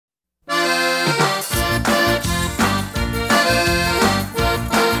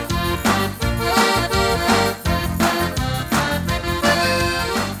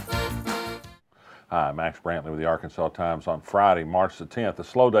Max Brantley with the Arkansas Times on Friday, March the 10th. A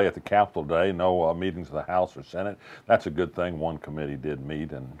slow day at the Capitol day, no meetings of the House or Senate. That's a good thing. One committee did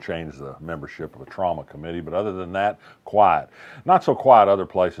meet and change the membership of a trauma committee, but other than that, quiet. Not so quiet other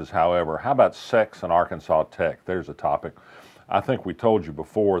places, however. How about sex in Arkansas Tech? There's a topic. I think we told you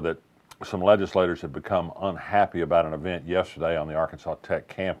before that some legislators have become unhappy about an event yesterday on the Arkansas Tech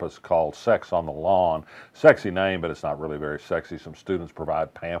campus called Sex on the Lawn. Sexy name, but it's not really very sexy. Some students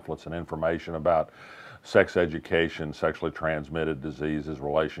provide pamphlets and information about sex education, sexually transmitted diseases,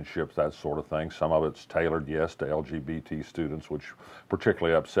 relationships, that sort of thing. Some of it's tailored, yes, to LGBT students, which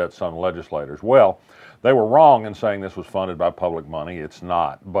particularly upset some legislators. Well, they were wrong in saying this was funded by public money. It's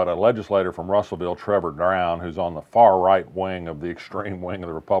not. But a legislator from Russellville, Trevor Brown, who's on the far right wing of the extreme wing of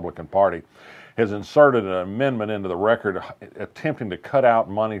the Republican Party, has inserted an amendment into the record attempting to cut out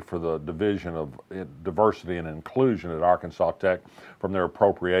money for the Division of Diversity and Inclusion at Arkansas Tech from their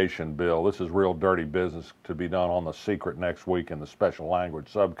appropriation bill. This is real dirty business to be done on the secret next week in the Special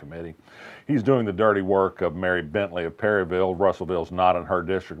Language Subcommittee. He's doing the dirty work of Mary Bentley of Perryville. Russellville's not in her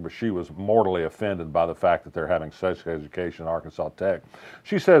district, but she was mortally offended by the fact that they're having sex education at Arkansas Tech.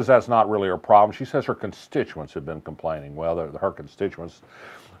 She says that's not really her problem. She says her constituents have been complaining. Well, her constituents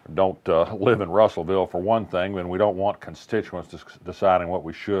don't live in Russellville, for one thing, and we don't want constituents deciding what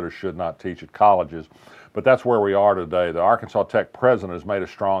we should or should not teach at colleges. But that's where we are today. The Arkansas Tech president has made a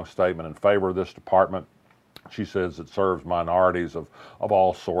strong statement in favor of this department. She says it serves minorities of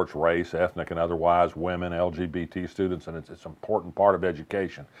all sorts, race, ethnic, and otherwise, women, LGBT students, and it's an important part of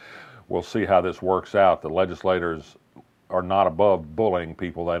education. We'll see how this works out. The legislators are not above bullying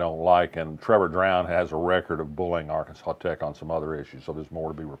people they don't like, and Trevor Brown has a record of bullying Arkansas Tech on some other issues, so there's more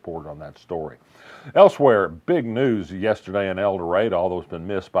to be reported on that story. Elsewhere, big news yesterday in El Dorado, although it's been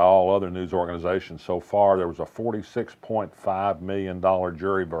missed by all other news organizations so far. There was a $46.5 million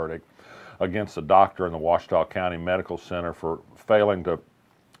jury verdict against a doctor in the Ouachita County Medical Center for failing to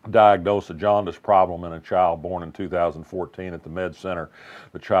diagnose a jaundice problem in a child born in 2014 at the Med Center.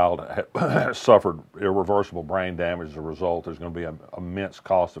 The child had suffered irreversible brain damage as a result. There's going to be an immense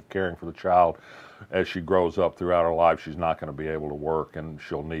cost of caring for the child as she grows up throughout her life. She's not going to be able to work, and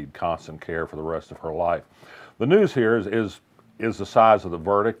she'll need constant care for the rest of her life. The news here is the size of the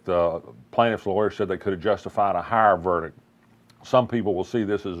verdict. The plaintiff's lawyer said they could have justified a higher verdict. Some people will see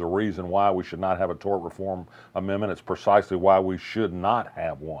this as a reason why we should not have a tort reform amendment. It's precisely why we should not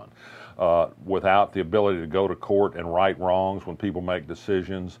have one. Without the ability to go to court and right wrongs when people make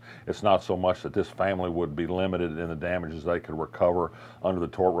decisions, it's not so much that this family would be limited in the damages they could recover under the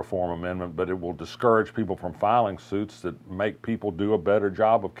tort reform amendment, but it will discourage people from filing suits that make people do a better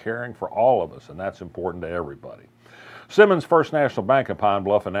job of caring for all of us, and that's important to everybody. Simmons First National Bank of Pine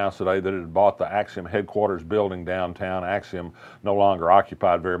Bluff announced today that it had bought the Acxiom headquarters building downtown. Acxiom no longer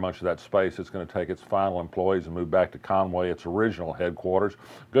occupied very much of that space. It's going to take its final employees and move back to Conway, its original headquarters.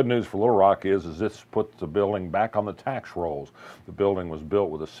 Good news for Little Rock is this puts the building back on the tax rolls. The building was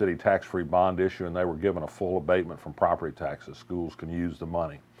built with a city tax-free bond issue, and they were given a full abatement from property taxes. Schools can use the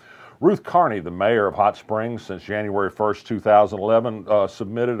money. Ruth Carney, the mayor of Hot Springs since January 1st, 2011,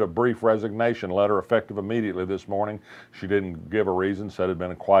 submitted a brief resignation letter effective immediately this morning. She didn't give a reason, said it had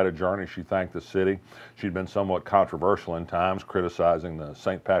been quite a journey. She thanked the city. She'd been somewhat controversial in times, criticizing the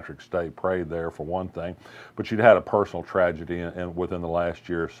St. Patrick's Day parade there for one thing, but she'd had a personal tragedy within the last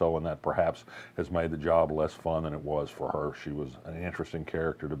year or so, and that perhaps has made the job less fun than it was for her. She was an interesting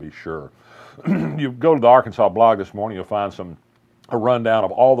character, to be sure. You go to the Arkansas blog this morning, you'll find a rundown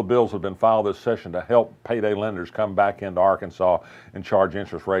of all the bills that have been filed this session to help payday lenders come back into Arkansas and charge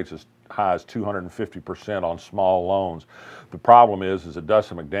interest rates as high as 250% on small loans. The problem is that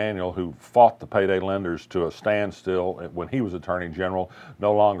Dustin McDaniel, who fought the payday lenders to a standstill when he was Attorney General,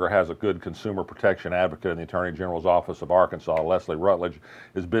 no longer has a good consumer protection advocate in the Attorney General's office of Arkansas. Leslie Rutledge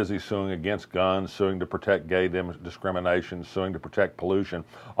is busy suing against guns, suing to protect gay discrimination, suing to protect pollution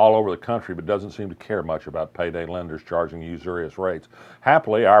all over the country, but doesn't seem to care much about payday lenders charging usurious rates.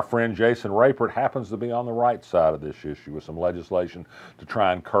 Happily, our friend Jason Rapert happens to be on the right side of this issue with some legislation to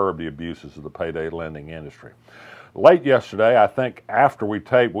try and curb the abuses of the payday lending industry. Late yesterday, I think after we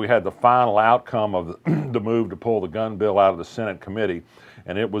taped, we had the final outcome of the move to pull the gun bill out of the Senate committee,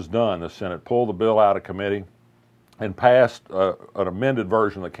 and it was done. The Senate pulled the bill out of committee and passed an amended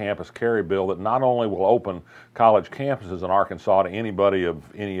version of the campus carry bill that not only will open college campuses in Arkansas to anybody of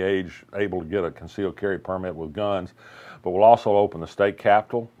any age able to get a concealed carry permit with guns, but will also open the state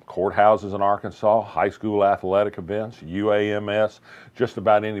capitol, courthouses in Arkansas, high school athletic events, UAMS, just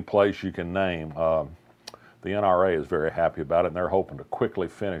about any place you can name. The NRA is very happy about it, and they're hoping to quickly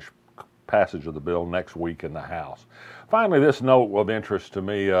finish passage of the bill next week in the House. Finally, this note of interest to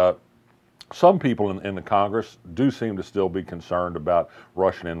me, Some people in the Congress do seem to still be concerned about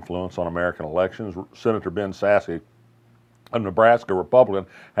Russian influence on American elections. Senator Ben Sasse, a Nebraska Republican,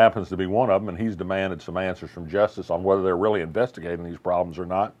 happens to be one of them, and he's demanded some answers from justice on whether they're really investigating these problems or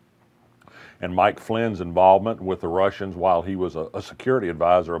not. And Mike Flynn's involvement with the Russians while he was a security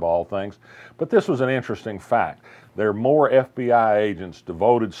advisor of all things. But this was an interesting fact. There are more FBI agents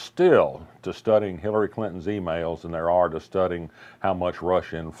devoted still to studying Hillary Clinton's emails than there are to studying how much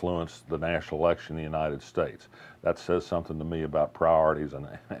Russia influenced the national election in the United States. That says something to me about priorities, and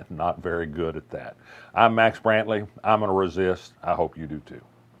not very good at that. I'm Max Brantley. I'm going to resist. I hope you do too.